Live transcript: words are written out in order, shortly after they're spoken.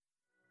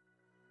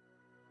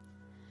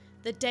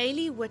The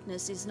Daily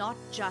Witness is not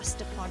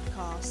just a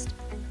podcast,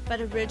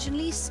 but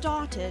originally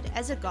started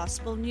as a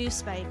gospel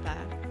newspaper.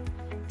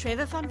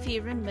 Trevor Van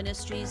Vuuren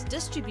Ministries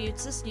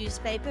distributes this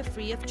newspaper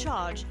free of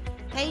charge,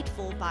 paid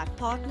for by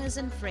partners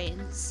and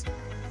friends.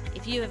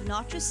 If you have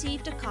not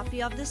received a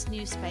copy of this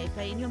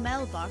newspaper in your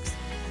mailbox,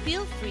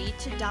 feel free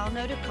to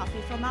download a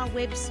copy from our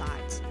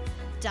website,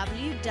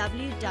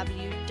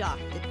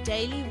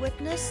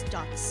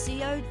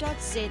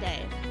 www.thedailywitness.co.za.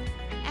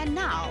 And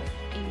now,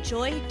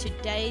 enjoy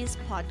today's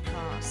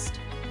podcast.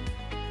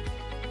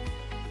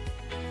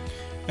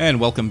 And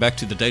welcome back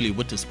to the Daily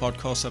Witness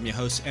podcast. I'm your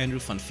host, Andrew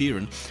Van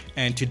Vuuren,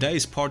 and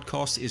today's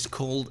podcast is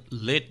called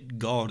Let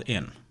God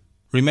In.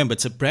 Remember,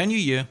 it's a brand new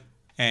year,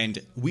 and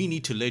we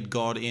need to let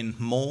God in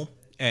more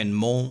and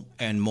more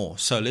and more.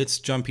 So let's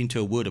jump into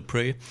a word of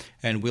prayer,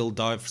 and we'll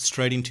dive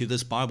straight into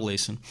this Bible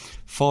lesson.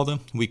 Father,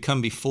 we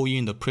come before you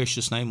in the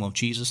precious name of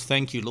Jesus.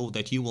 Thank you, Lord,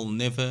 that you will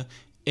never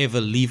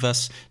ever leave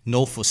us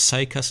nor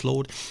forsake us,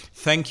 Lord.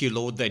 Thank you,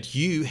 Lord, that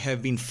you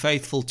have been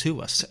faithful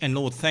to us. And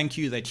Lord, thank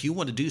you that you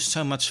want to do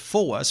so much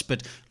for us,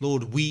 but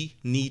Lord, we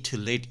need to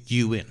let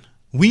you in.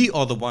 We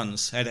are the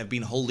ones that have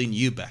been holding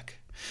you back.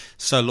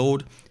 So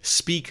Lord,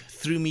 speak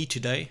through me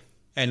today.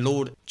 And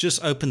Lord,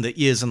 just open the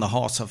ears and the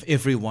hearts of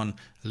everyone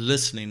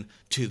listening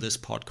to this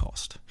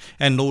podcast.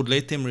 And Lord,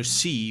 let them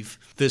receive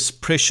this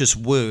precious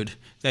word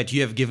that you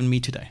have given me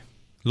today.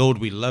 Lord,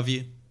 we love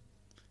you.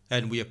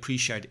 And we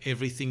appreciate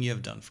everything you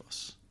have done for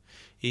us.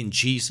 In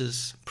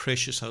Jesus'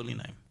 precious holy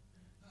name.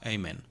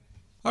 Amen.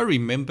 I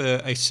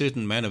remember a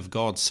certain man of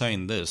God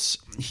saying this.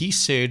 He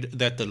said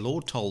that the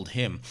Lord told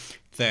him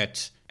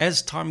that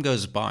as time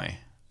goes by,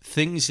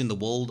 things in the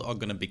world are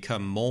going to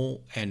become more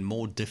and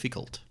more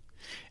difficult.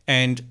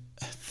 And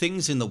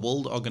things in the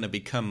world are going to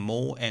become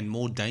more and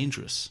more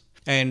dangerous.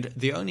 And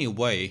the only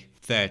way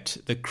that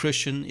the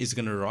Christian is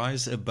going to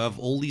rise above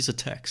all these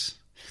attacks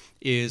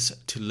is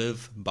to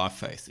live by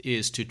faith,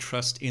 is to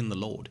trust in the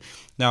Lord.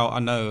 Now, I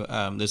know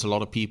there's a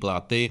lot of people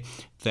out there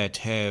that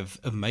have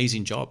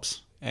amazing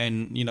jobs,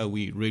 and,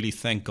 we really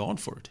thank God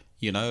for it,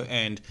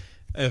 and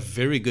a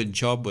very good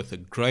job with a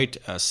great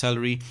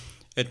salary.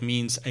 It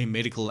means a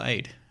medical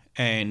aid.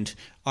 And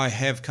I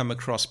have come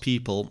across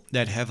people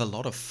that have a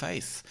lot of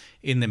faith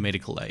in the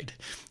medical aid,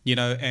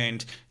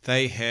 and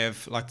they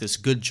have like this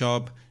good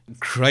job,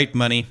 great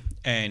money,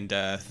 and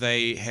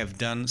they have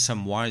done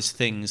some wise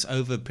things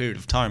over a period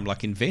of time,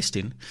 like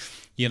investing,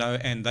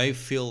 and they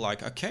feel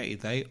like, okay,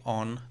 they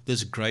on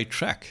this great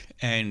track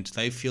and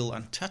they feel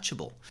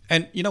untouchable.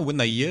 And, when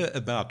they hear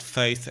about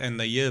faith and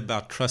they hear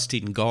about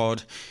trusting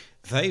God,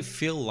 they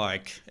feel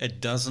like it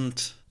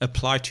doesn't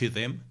apply to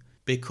them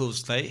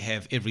because they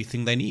have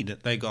everything they need.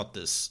 They got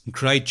this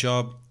great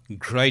job,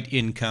 great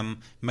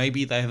income,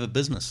 maybe they have a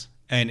business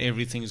and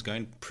everything's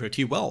going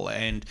pretty well,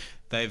 and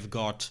they've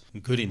got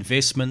good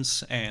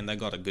investments, and they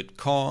got a good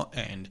car,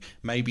 and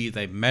maybe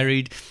they're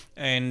married,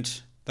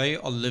 and they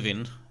are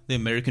living the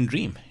American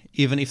dream.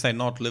 Even if they're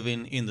not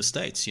living in the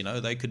States,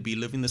 they could be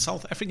living the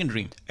South African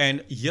dream.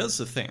 And here's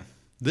the thing.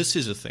 This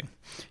is a thing.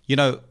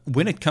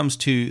 When it comes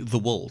to the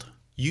world,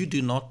 you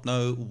do not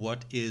know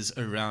what is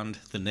around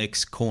the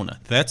next corner.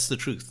 That's the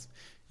truth.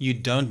 You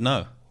don't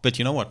know. But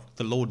you know what?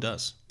 The Lord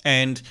does.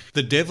 And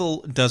the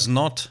devil does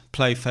not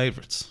play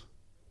favorites.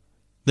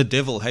 The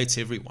devil hates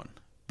everyone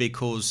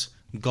because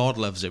God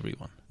loves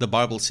everyone. The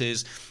Bible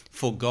says,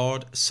 "For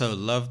God so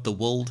loved the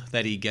world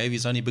that he gave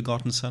his only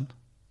begotten Son,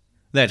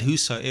 that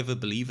whosoever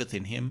believeth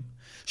in him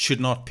should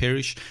not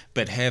perish,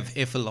 but have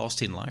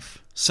everlasting life."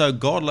 So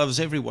God loves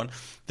everyone.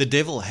 The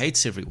devil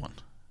hates everyone.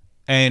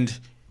 And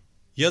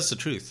here's the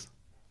truth.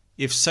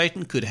 If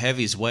Satan could have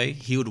his way,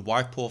 he would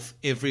wipe off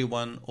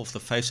everyone off the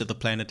face of the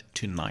planet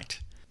tonight.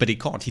 But he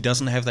can't. He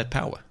doesn't have that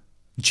power.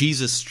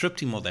 Jesus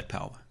stripped him of that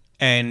power.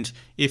 And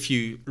if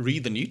you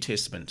read the New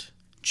Testament,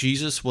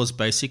 Jesus was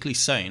basically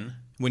saying,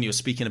 when you're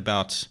speaking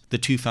about the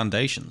two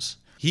foundations,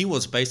 he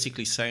was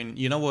basically saying,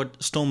 you know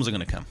what, storms are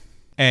going to come.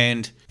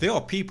 And there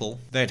are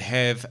people that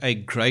have a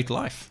great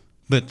life,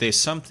 but there's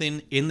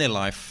something in their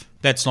life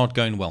that's not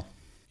going well.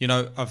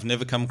 I've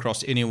never come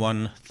across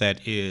anyone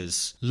that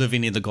is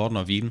living in the Garden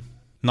of Eden.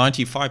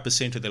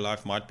 95% of their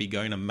life might be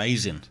going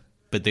amazing,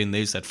 but then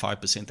there's that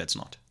 5% that's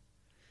not.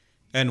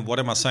 And what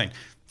am I saying?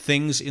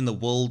 Things in the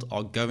world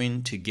are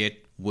going to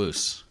get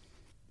worse.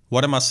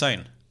 What am I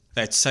saying?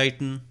 That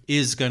Satan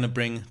is going to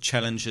bring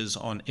challenges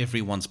on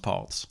everyone's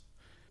paths.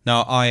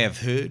 Now, I have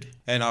heard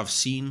and I've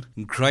seen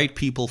great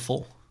people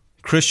fall.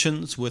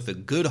 Christians with a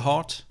good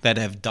heart that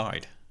have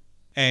died.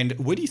 And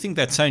where do you think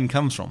that saying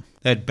comes from?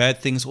 That bad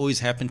things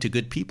always happen to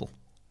good people.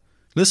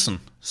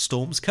 Listen,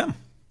 storms come.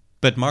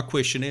 But my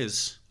question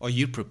is, are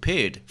you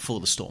prepared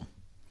for the storm?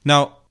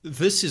 Now,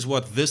 this is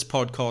what this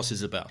podcast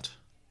is about.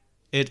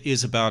 It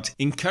is about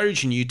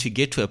encouraging you to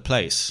get to a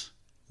place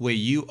where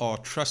you are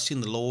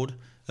trusting the Lord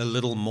a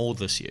little more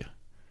this year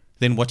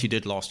than what you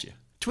did last year.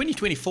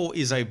 2024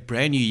 is a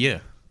brand new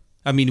year.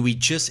 I mean, we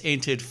just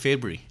entered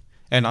February,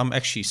 and I'm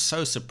actually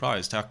so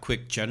surprised how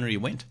quick January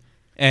went.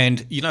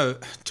 And,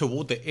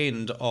 toward the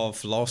end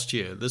of last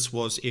year, this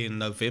was in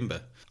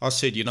November, I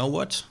said, you know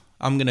what?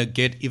 I'm going to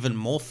get even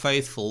more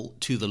faithful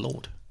to the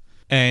Lord.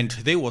 And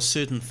there were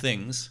certain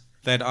things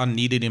that I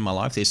needed in my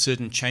life. There's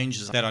certain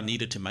changes that I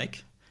needed to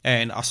make.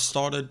 And I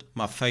started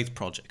my faith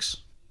projects.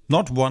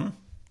 Not one,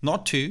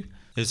 not two.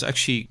 There's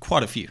actually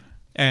quite a few.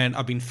 And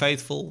I've been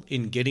faithful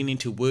in getting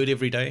into Word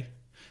every day.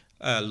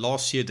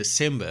 Last year,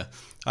 December,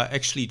 I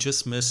actually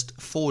just missed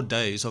 4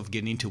 days of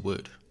getting into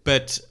Word.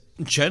 But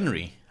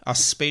January, I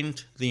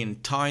spent the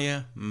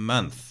entire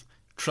month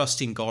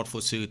trusting God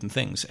for certain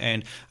things.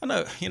 And I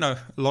know, a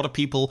lot of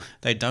people,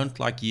 they don't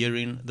like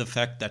hearing the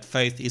fact that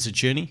faith is a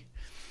journey.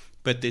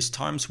 But there's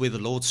times where the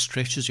Lord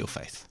stretches your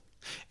faith.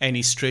 And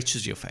He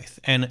stretches your faith.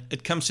 And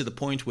it comes to the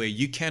point where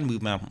you can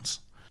move mountains.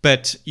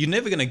 But you're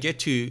never going to get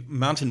to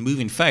mountain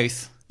moving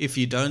faith if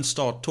you don't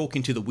start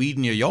talking to the weed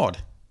in your yard.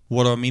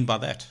 What do I mean by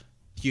that?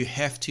 You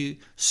have to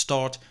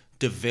start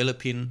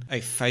developing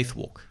a faith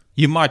walk.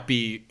 You might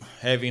be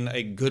having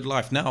a good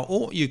life now,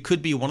 or you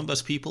could be one of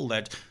those people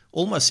that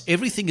almost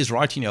everything is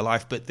right in your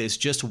life, but there's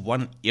just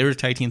one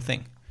irritating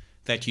thing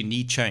that you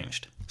need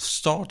changed.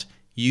 Start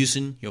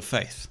using your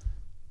faith.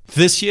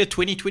 This year,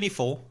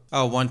 2024,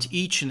 I want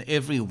each and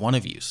every one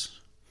of you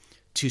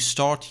to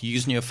start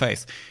using your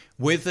faith.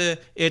 Whether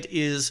it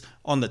is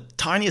on the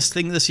tiniest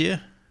thing this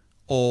year,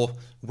 or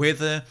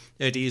whether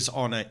it is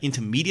on an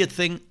intermediate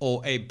thing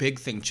or a big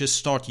thing, just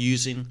start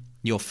using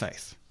your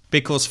faith.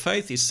 Because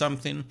faith is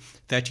something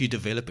that you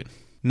develop in.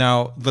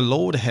 Now, the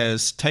Lord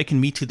has taken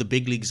me to the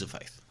big leagues of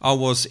faith. I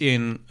was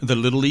in the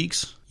little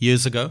leagues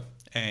years ago,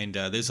 and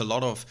there's a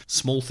lot of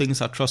small things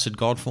I trusted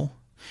God for.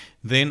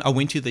 Then I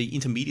went to the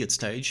intermediate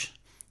stage,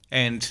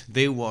 and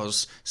there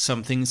was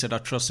some things that I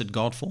trusted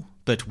God for.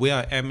 But where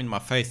I am in my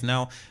faith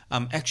now,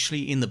 I'm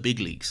actually in the big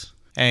leagues.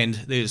 And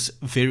there's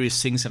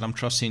various things that I'm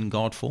trusting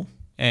God for.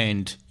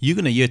 And you're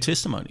going to hear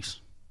testimonies.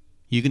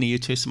 You're going to hear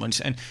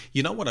testimonies. And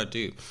you know what I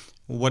do?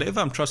 Whatever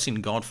I'm trusting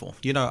God for,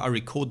 I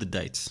record the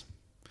dates.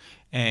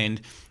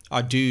 And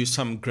I do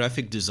some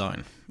graphic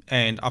design.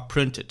 And I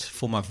print it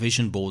for my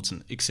vision boards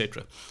and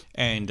etc.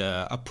 And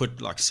I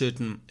put like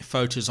certain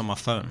photos on my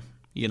phone.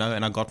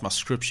 And I got my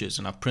scriptures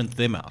and I print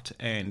them out.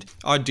 And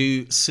I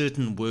do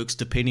certain works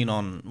depending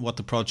on what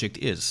the project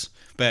is.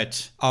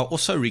 But I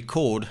also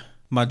record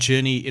my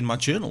journey in my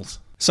journals.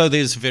 So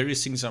there's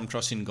various things I'm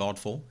trusting God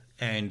for.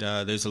 And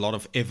there's a lot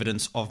of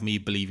evidence of me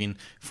believing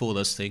for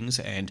those things.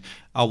 And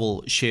I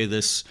will share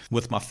this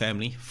with my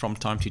family from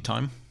time to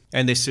time.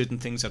 And there's certain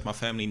things that my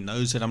family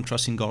knows that I'm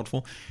trusting God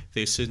for.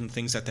 There's certain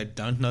things that they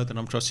don't know that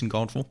I'm trusting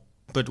God for.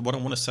 But what I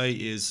want to say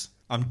is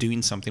I'm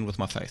doing something with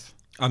my faith.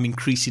 I'm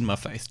increasing my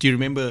faith. Do you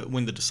remember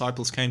when the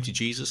disciples came to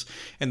Jesus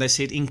and they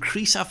said,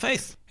 increase our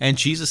faith? And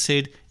Jesus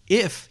said,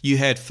 if you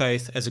had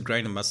faith as a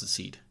grain of mustard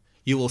seed,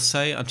 you will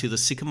say unto the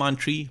sycamore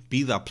tree,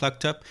 be thou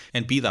plucked up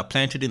and be thou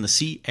planted in the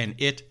sea, and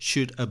it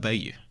should obey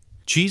you.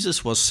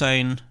 Jesus was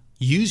saying,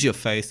 use your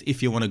faith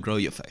if you want to grow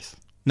your faith.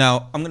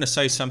 Now, I'm going to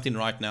say something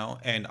right now,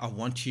 and I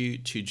want you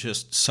to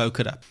just soak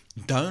it up.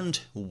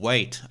 Don't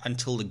wait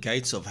until the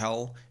gates of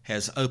hell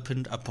has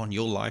opened upon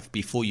your life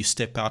before you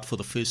step out for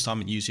the first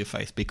time and use your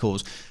faith,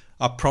 because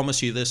I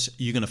promise you this,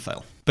 you're going to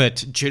fail.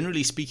 But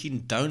generally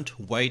speaking, don't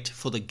wait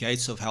for the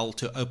gates of hell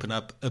to open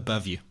up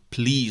above you.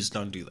 Please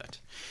don't do that.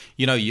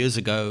 Years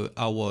ago,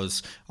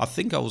 I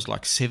think I was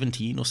like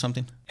 17 or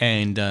something,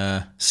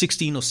 and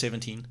 16 or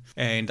 17.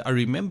 And I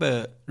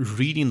remember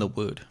reading the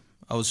Word.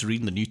 I was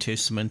reading the New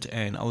Testament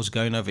and I was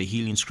going over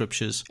healing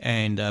scriptures.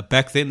 And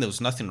back then, there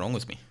was nothing wrong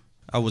with me.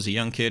 I was a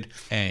young kid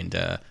and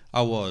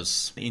I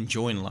was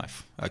enjoying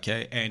life.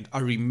 Okay. And I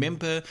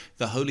remember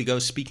the Holy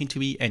Ghost speaking to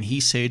me, and He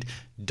said,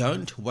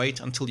 don't wait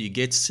until you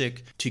get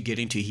sick to get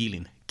into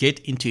healing. Get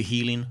into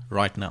healing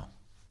right now.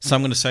 So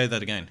I'm going to say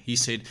that again. He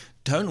said,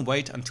 don't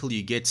wait until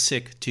you get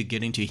sick to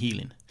get into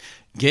healing.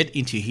 Get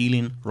into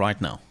healing right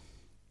now.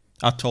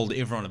 I told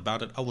everyone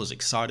about it. I was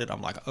excited.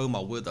 I'm like, oh my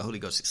word, the Holy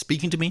Ghost is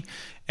speaking to me.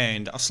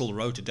 And I still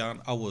wrote it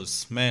down. I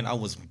was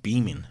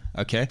beaming.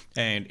 Okay.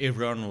 And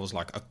everyone was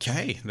like,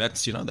 okay,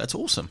 that's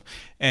awesome.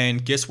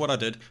 And guess what I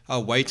did? I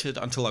waited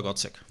until I got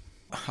sick.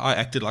 I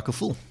acted like a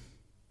fool.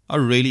 I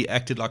really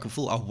acted like a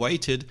fool. I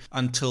waited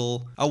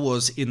until I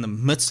was in the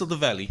midst of the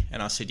valley.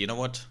 And I said, you know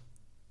what?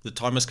 The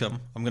time has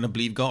come. I'm going to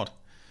believe God.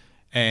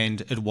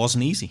 And it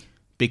wasn't easy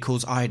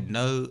because I had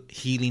no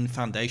healing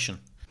foundation.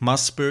 My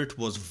spirit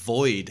was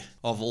void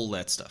of all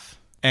that stuff.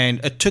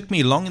 And it took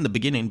me long in the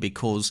beginning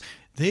because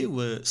there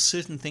were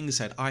certain things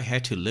that I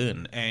had to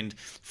learn. And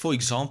for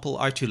example,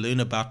 I had to learn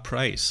about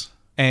praise.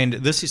 And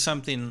this is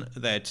something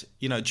that,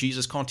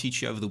 Jesus can't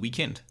teach you over the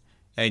weekend.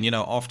 And,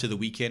 after the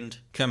weekend,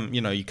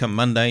 you come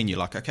Monday and you're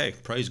like, okay,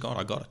 praise God,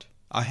 I got it.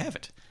 I have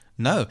it.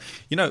 No,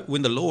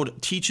 when the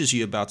Lord teaches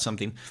you about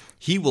something,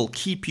 He will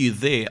keep you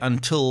there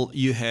until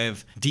you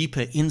have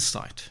deeper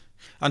insight,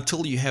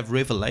 until you have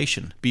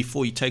revelation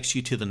before He takes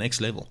you to the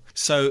next level.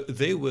 So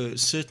there were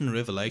certain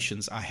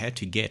revelations I had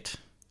to get.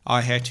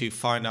 I had to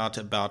find out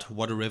about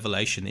what a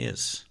revelation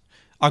is.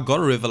 I got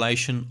a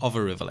revelation of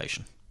a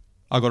revelation.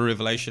 I got a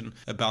revelation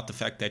about the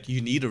fact that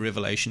you need a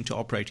revelation to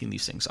operate in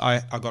these things.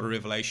 I got a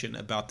revelation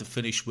about the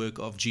finished work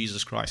of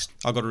Jesus Christ.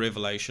 I got a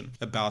revelation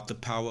about the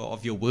power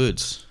of your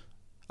words.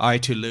 I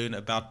had to learn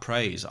about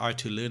praise. I had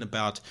to learn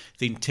about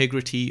the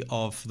integrity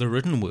of the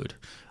written word.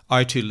 I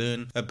had to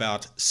learn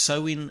about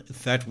sowing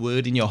that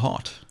word in your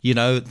heart.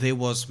 There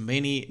was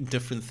many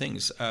different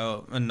things.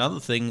 Another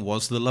thing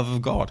was the love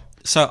of God.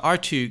 So I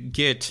had to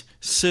get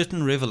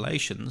certain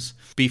revelations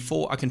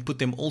before I can put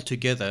them all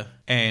together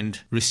and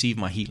receive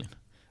my healing.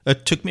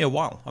 It took me a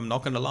while, I'm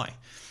not going to lie.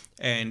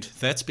 And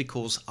that's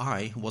because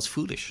I was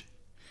foolish.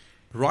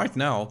 Right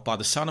now, by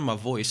the sound of my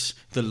voice,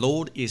 the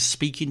Lord is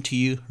speaking to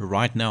you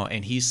right now.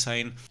 And He's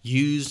saying,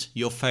 use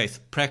your faith,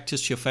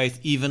 practice your faith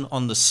even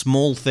on the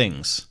small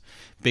things.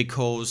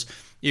 Because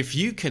if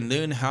you can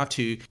learn how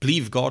to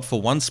believe God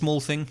for one small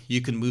thing,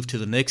 you can move to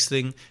the next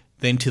thing,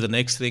 then to the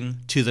next thing,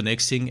 to the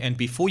next thing. And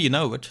before you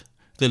know it,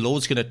 the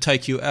Lord's going to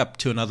take you up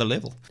to another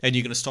level. And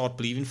you're going to start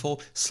believing for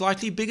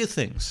slightly bigger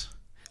things.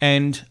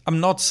 And I'm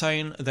not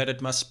saying that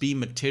it must be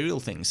material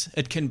things.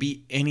 It can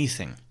be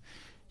anything.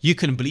 You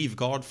can believe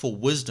God for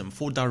wisdom,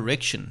 for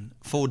direction,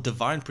 for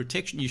divine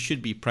protection. You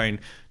should be praying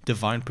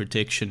divine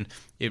protection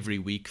every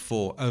week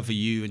over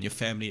you and your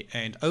family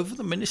and over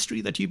the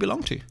ministry that you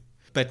belong to.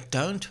 But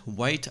don't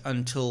wait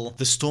until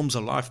the storms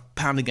of life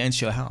pound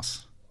against your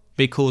house.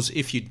 Because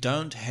if you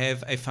don't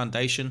have a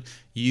foundation,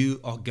 you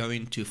are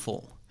going to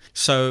fall.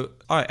 So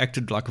I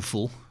acted like a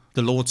fool.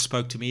 The Lord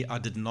spoke to me. I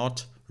did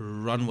not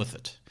run with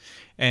it.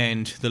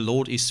 And the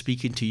Lord is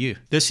speaking to you.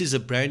 This is a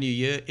brand new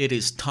year. It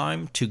is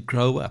time to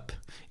grow up.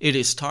 It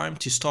is time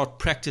to start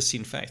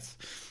practicing faith.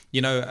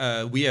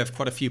 We have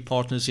quite a few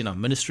partners in our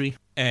ministry,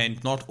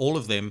 and not all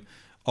of them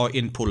are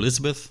in Port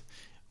Elizabeth.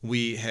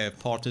 We have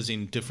partners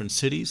in different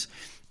cities,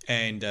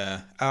 and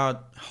our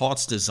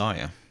heart's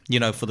desire,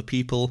 for the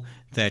people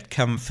that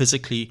come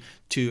physically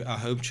to our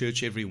home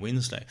church every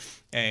Wednesday.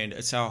 And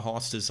it's our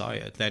heart's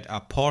desire that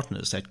our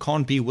partners that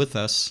can't be with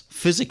us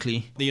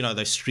physically,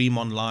 they stream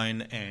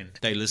online and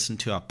they listen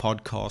to our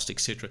podcast,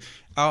 etc.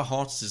 Our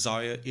heart's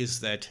desire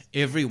is that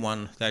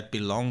everyone that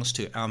belongs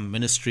to our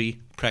ministry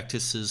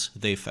practices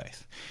their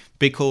faith.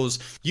 Because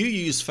you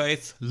use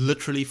faith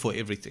literally for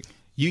everything.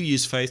 You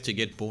use faith to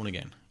get born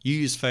again. You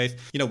use faith,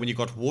 when you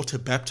got water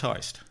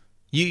baptized.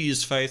 You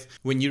use faith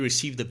when you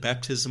receive the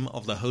baptism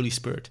of the Holy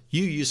Spirit.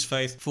 You use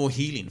faith for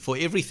healing, for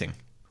everything.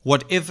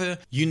 Whatever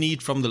you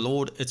need from the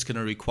Lord, it's going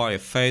to require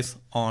faith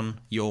on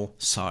your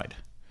side.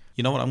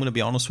 You know what? I'm going to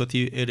be honest with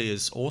you. It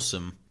is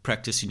awesome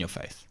practicing your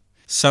faith.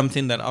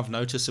 Something that I've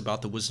noticed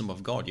about the wisdom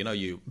of God.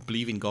 You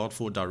believe in God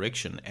for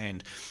direction.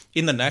 And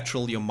in the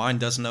natural, your mind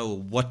doesn't know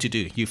what to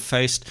do. You're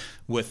faced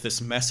with this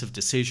massive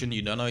decision.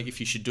 You don't know if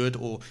you should do it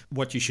or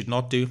what you should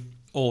not do.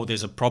 Or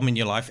there's a problem in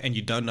your life and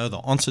you don't know the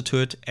answer to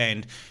it,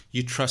 and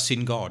you trust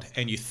in God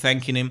and you're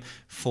thanking Him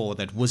for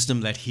that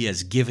wisdom that He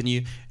has given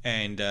you,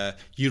 and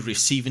you're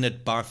receiving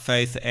it by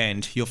faith,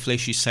 and your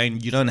flesh is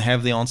saying you don't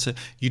have the answer,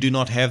 you do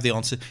not have the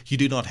answer, you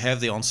do not have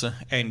the answer,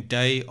 and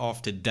day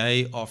after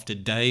day after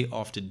day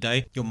after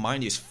day, your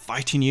mind is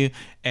fighting you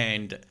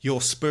and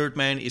your spirit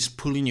man is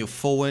pulling you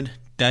forward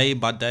day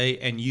by day,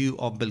 and you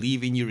are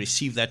believing you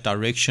receive that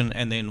direction,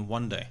 and then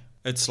one day,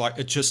 it's like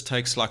it just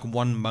takes like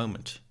one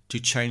moment to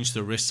change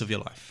the rest of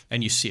your life.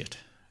 And you see it.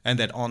 And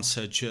that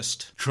answer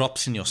just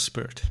drops in your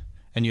spirit.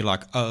 And you're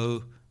like,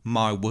 oh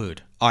my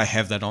word, I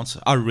have that answer.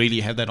 I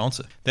really have that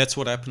answer. That's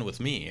what happened with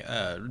me.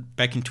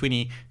 Back in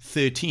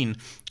 2013,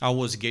 I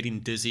was getting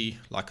dizzy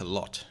like a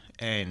lot.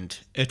 And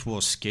it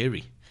was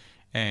scary.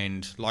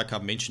 And like I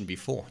mentioned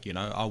before,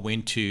 I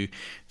went to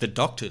the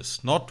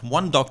doctors. Not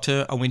one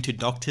doctor, I went to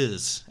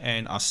doctors.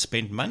 And I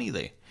spent money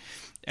there.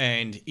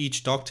 And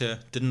each doctor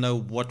didn't know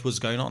what was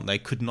going on. They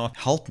could not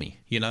help me,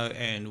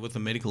 and with the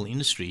medical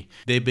industry,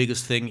 their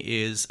biggest thing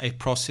is a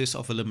process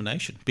of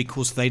elimination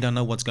because they don't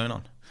know what's going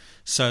on.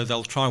 So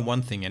they'll try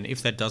one thing, and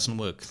if that doesn't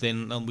work,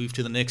 then they'll move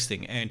to the next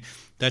thing. And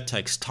that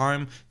takes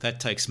time, that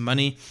takes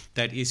money,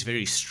 that is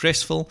very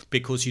stressful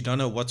because you don't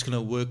know what's going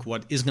to work,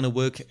 what is going to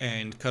work.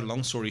 And cut a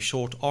long story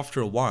short,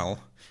 after a while,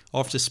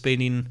 after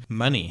spending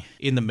money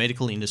in the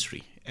medical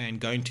industry,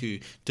 and going to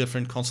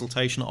different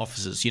consultation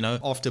offices,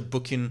 after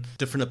booking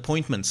different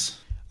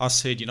appointments, I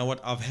said, you know what,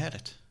 I've had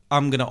it.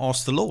 I'm going to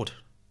ask the Lord.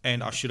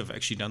 And I should have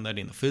actually done that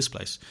in the first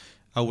place.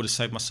 I would have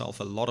saved myself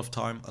a lot of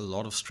time, a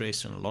lot of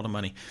stress, and a lot of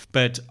money.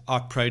 But I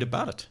prayed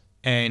about it.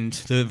 And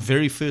the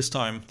very first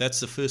time, that's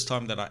the first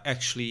time that I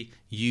actually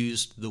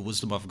used the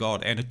wisdom of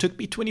God. And it took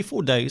me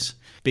 24 days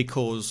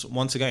because,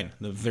 once again,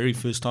 the very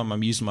first time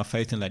I'm using my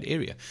faith in that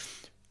area.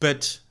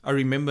 But I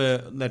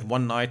remember that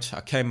one night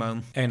I came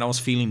home and I was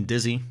feeling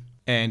dizzy,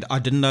 and I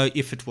didn't know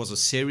if it was a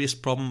serious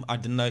problem. I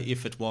didn't know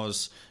if it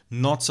was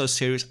not so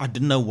serious. I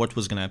didn't know what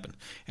was going to happen.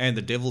 And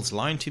the devil's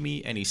lying to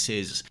me, and he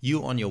says,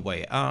 you're on your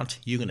way out,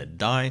 you're going to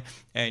die.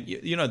 And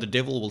the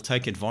devil will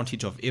take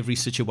advantage of every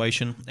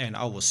situation. And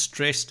I was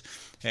stressed,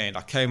 and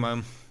I came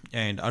home,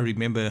 and I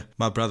remember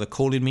my brother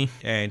calling me,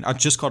 and I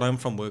just got home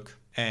from work.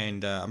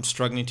 and I'm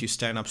struggling to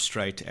stand up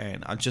straight,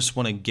 and I just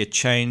want to get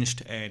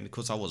changed. And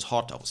because I was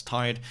hot, I was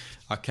tired,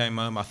 I came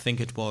home. I think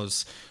it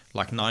was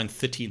like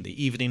 9:30 in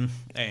the evening,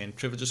 and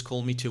Trevor just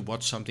called me to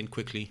watch something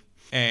quickly.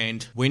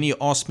 And when he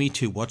asked me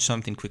to watch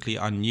something quickly,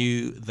 I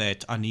knew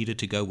that I needed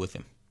to go with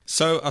him.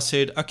 So I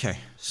said, okay.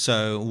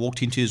 So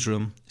walked into his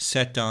room,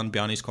 sat down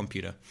behind his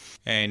computer,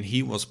 and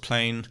he was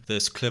playing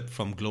this clip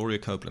from Gloria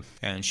Copeland,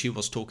 and she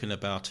was talking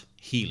about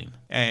healing.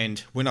 And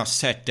when I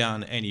sat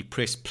down and he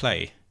pressed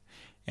play,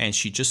 and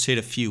she just said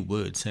a few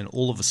words, and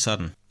all of a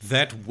sudden,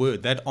 that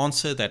word, that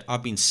answer that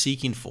I've been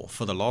seeking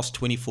for the last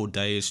 24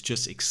 days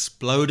just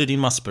exploded in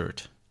my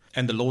spirit.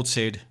 And the Lord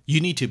said, you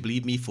need to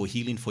believe me for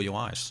healing for your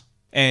eyes.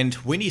 And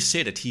when he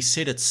said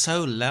it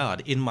so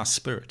loud in my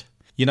spirit.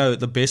 You know,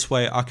 the best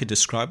way I could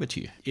describe it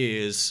to you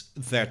is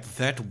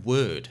that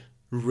word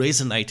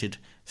resonated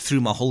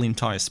through my whole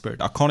entire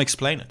spirit. I can't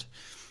explain it.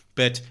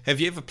 But have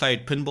you ever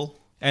played pinball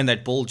and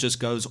that ball just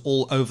goes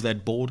all over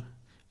that board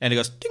and it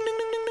goes ding, ding,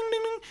 ding, ding, ding,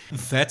 ding, ding?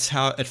 That's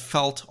how it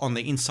felt on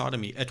the inside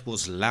of me. It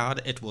was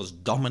loud. It was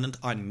dominant.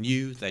 I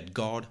knew that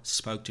God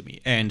spoke to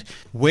me. And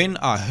when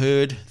I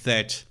heard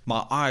that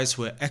my eyes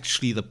were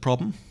actually the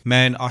problem,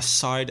 man, I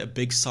sighed a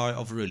big sigh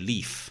of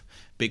relief,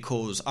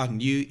 because I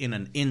knew in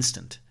an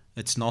instant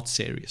it's not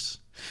serious.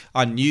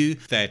 I knew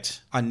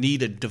that I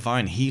needed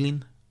divine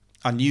healing.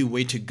 I knew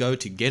where to go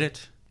to get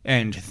it.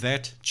 And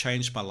that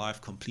changed my life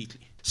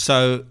completely.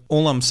 So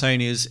all I'm saying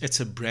is it's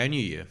a brand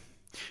new year.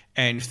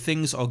 And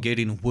things are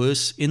getting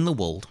worse in the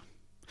world.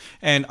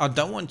 And I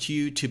don't want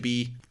you to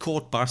be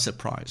caught by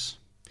surprise.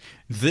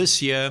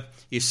 This year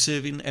is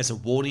serving as a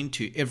warning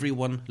to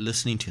everyone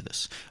listening to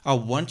this. I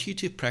want you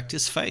to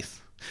practice faith.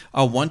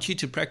 I want you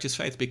to practice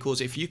faith, because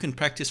if you can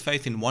practice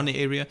faith in one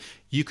area,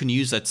 you can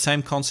use that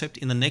same concept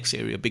in the next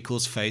area,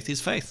 because faith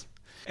is faith.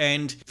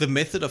 And the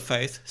method of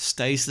faith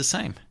stays the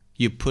same.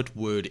 You put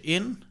word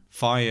in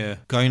via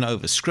going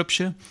over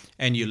scripture,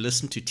 and you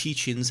listen to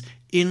teachings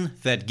in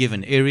that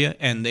given area,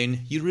 and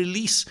then you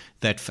release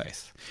that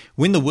faith.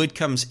 When the word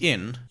comes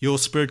in, your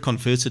spirit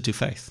converts it to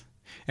faith.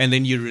 And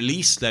then you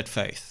release that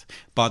faith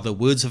by the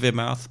words of your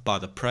mouth, by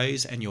the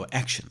praise and your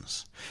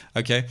actions.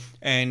 Okay?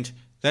 And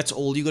that's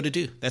all you got to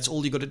do. That's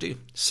all you got to do.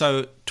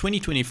 So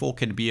 2024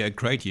 can be a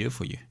great year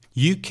for you.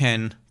 You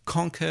can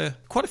conquer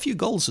quite a few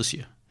goals this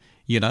year,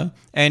 you know.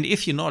 And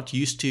if you're not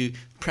used to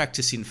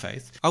practicing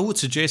faith, I would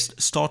suggest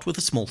start with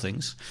the small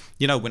things.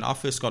 You know, when I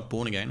first got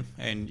born again,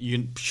 and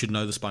you should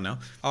know this by now,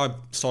 I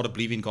started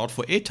believing God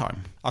for airtime.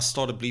 I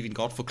started believing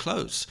God for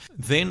clothes.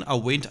 Then I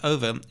went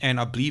over and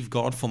I believed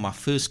God for my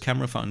first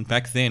camera phone.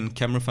 Back then,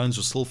 camera phones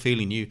were still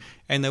fairly new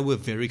and they were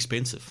very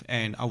expensive.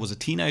 And I was a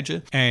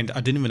teenager and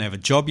I didn't even have a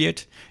job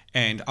yet.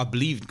 And I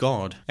believed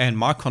God. And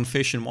my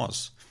confession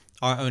was,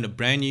 I own a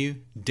brand new,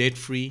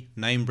 debt-free,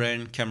 name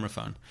brand camera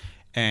phone.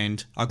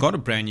 And I got a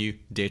brand new,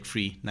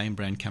 debt-free, name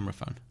brand camera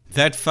phone.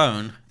 That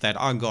phone that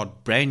I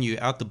got brand new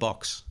out the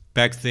box,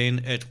 back then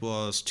it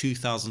was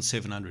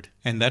 $2,700.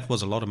 And that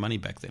was a lot of money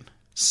back then.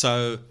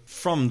 So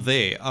from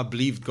there, I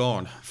believed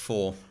God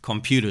for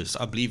computers.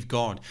 I believed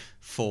God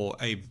for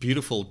a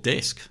beautiful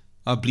desk.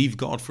 I believed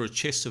God for a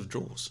chest of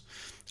drawers.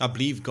 I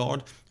believed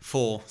God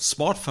for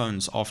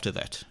smartphones after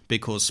that,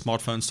 because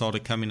smartphones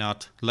started coming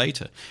out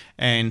later.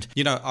 And,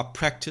 you know, I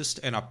practiced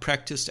and I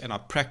practiced and I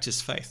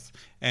practiced faith.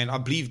 And I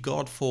believed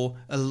God for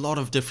a lot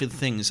of different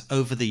things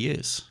over the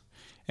years.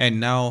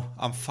 And now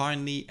I'm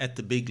finally at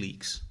the big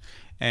leagues.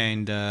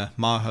 And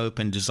my hope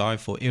and desire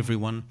for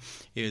everyone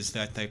is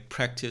that they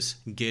practice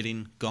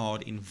getting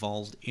God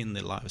involved in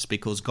their lives,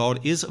 because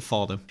God is a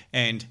father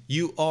and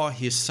you are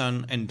his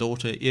son and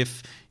daughter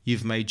if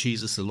you've made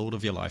Jesus the Lord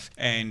of your life.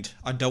 And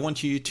I don't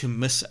want you to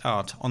miss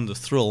out on the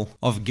thrill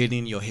of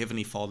getting your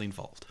Heavenly Father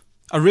involved.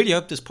 I really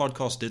hope this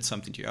podcast did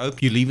something to you. I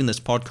hope you're leaving this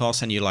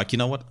podcast and you're like, you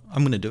know what?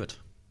 I'm going to do it.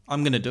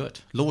 I'm going to do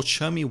it. Lord,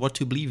 show me what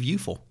to believe you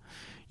for.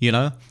 You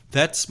know,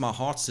 that's my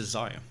heart's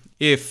desire.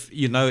 If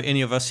you know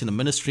any of us in the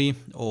ministry,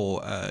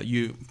 or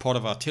you're part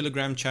of our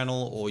Telegram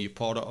channel, or you're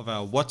part of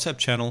our WhatsApp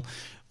channel,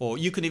 or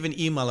you can even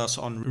email us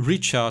on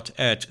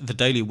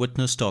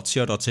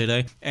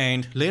reachout@thedailywitness.co.za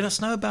and let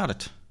us know about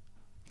it.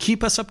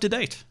 Keep us up to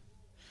date.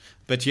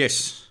 But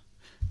yes,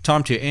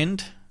 time to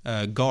end.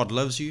 God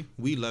loves you,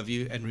 we love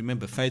you, and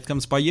remember, faith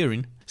comes by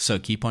hearing, so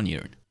keep on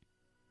hearing.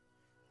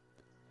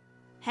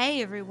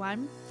 Hey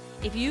everyone,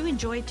 if you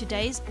enjoyed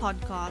today's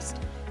podcast,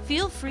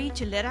 feel free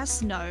to let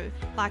us know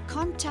by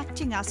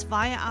contacting us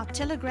via our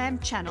Telegram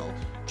channel,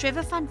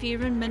 Trevor Van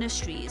Vieren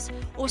Ministries,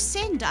 or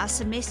send us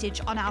a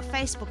message on our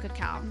Facebook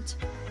account.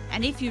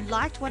 And if you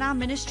liked what our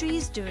ministry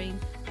is doing,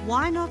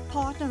 why not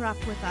partner up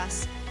with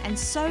us and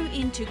sow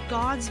into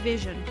God's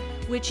vision,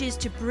 which is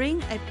to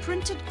bring a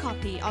printed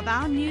copy of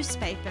our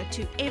newspaper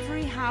to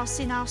every house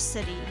in our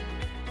city.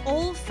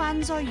 All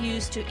funds are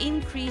used to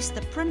increase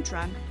the print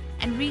run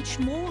and reach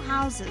more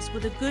houses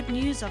with the good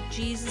news of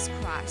Jesus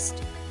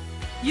Christ.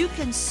 You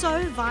can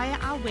sow via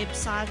our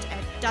website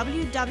at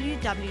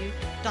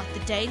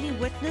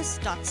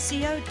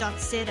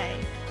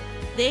www.thedailywitness.co.za.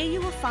 There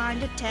you will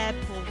find a tab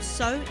called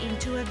Sow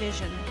into a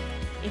Vision.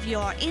 If you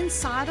are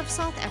inside of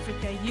South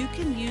Africa, you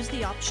can use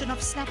the option of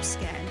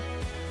SnapScan.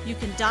 You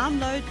can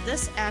download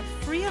this app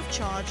free of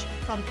charge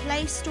from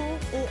Play Store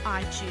or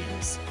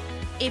iTunes.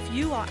 If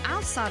you are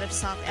outside of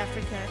South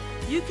Africa,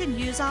 you can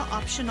use our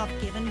option of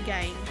Give and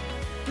Gain.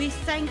 We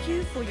thank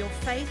you for your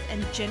faith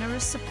and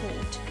generous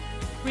support.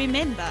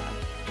 Remember,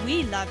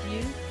 we love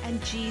you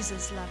and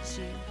Jesus loves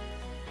you.